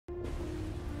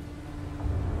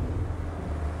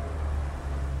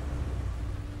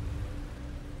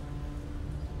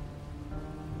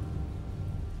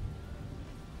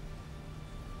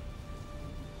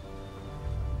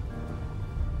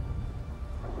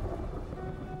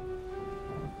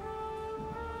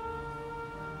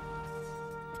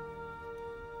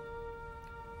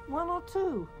One or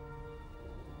two?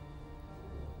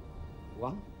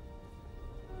 What?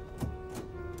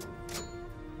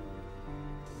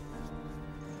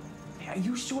 Are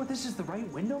you sure this is the right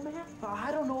window, man?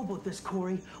 I don't know about this,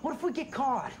 Corey. What if we get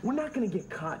caught? We're not gonna get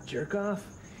caught, jerk-off.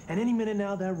 And any minute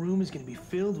now, that room is gonna be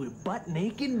filled with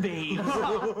butt-naked babes.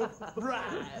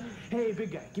 Right. Hey,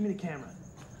 big guy, give me the camera.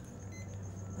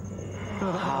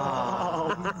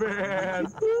 Oh, man.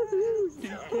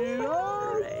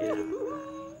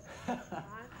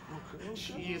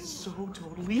 She is so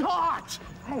totally hot.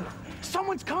 Hey,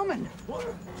 someone's coming.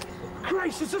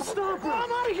 Christ, it's a stalker. I'm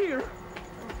out of here.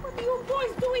 What are you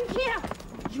boys doing here?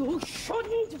 You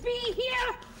shouldn't be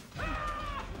here!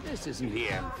 This isn't the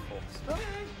end, folks.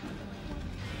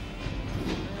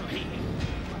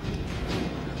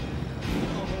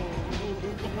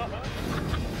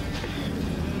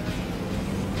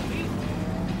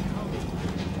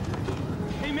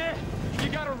 Hey, man, you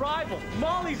got a rival.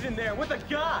 Molly's in there with a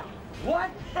gun.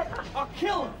 What? I'll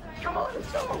kill him. Come on,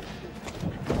 let's go.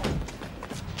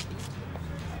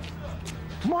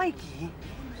 Mikey,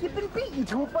 you've been beaten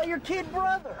to it by your kid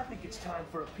brother. I think it's time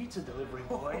for a pizza delivery,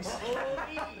 boys.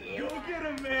 Go get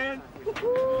him, man.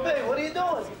 Hey, what are you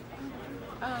doing?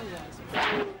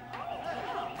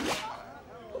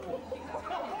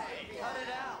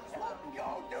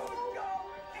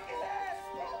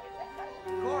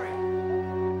 Corey,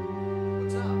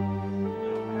 what's up?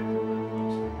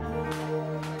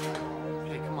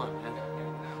 Hey, come on, man.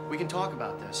 We can talk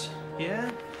about this.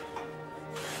 Yeah?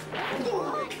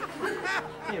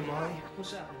 Hey, Molly,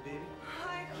 what's happening, baby?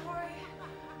 Hi, Corey.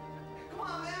 Come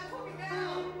on, man, put me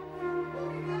down. Put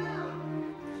me down.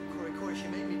 Corey, she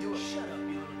made me do it. Shut up,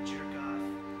 you little jerk-off.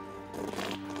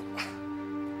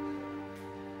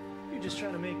 You're just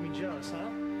trying to make me jealous, huh?